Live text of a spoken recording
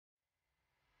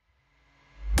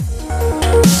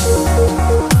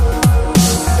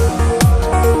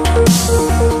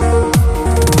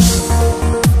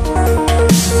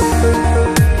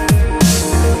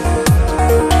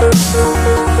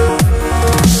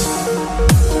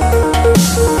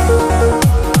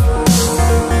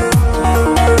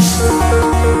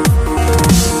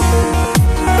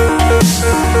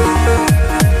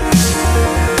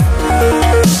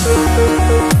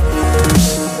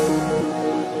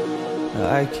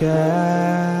I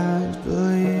can't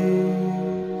believe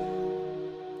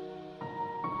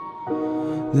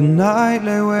the night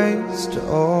lay waste to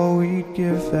all we'd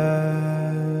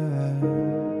given.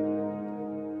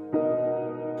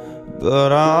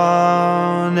 But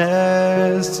honestly,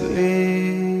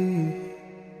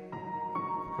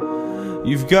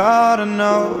 you've gotta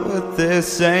know that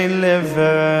this ain't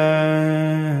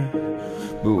living.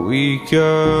 But we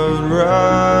could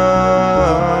run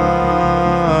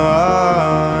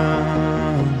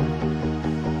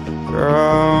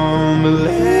from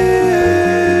Elysium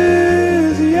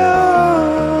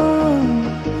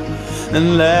and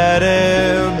let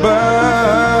it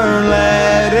burn,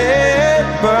 let it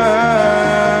burn.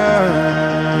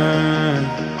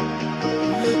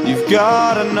 You've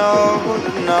gotta know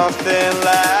that nothing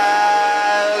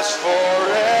lasts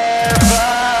forever.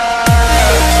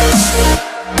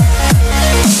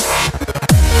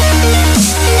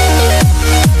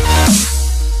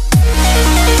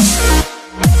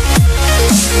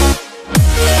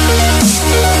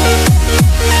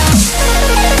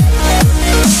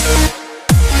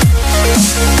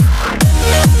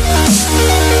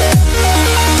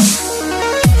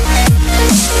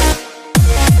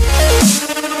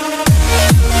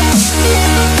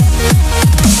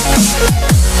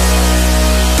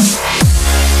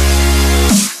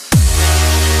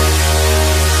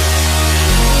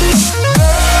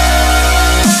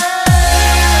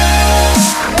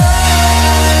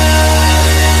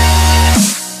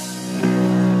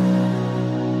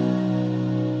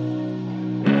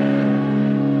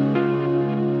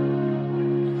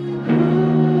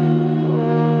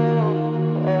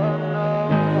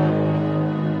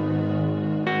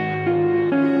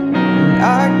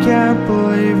 I can't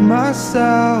believe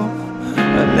myself.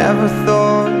 I never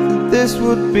thought that this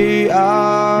would be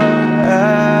our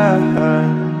end,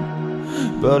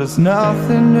 but it's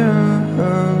nothing new.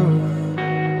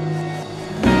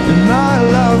 And my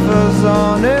lover's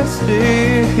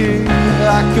honesty,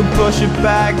 I can push it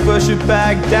back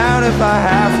down if I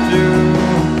have to.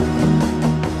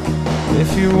 If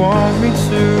you want me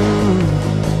to,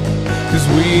 'cause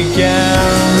we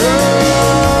can run.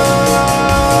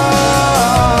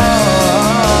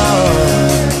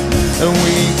 And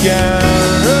we can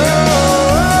run,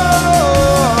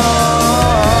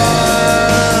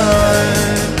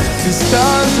 'cause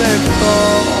stars they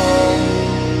fall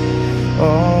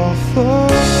all for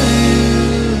you.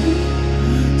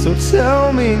 So tell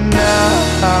me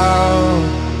now,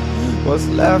 what's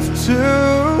left to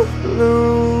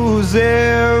lose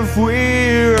if we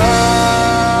run?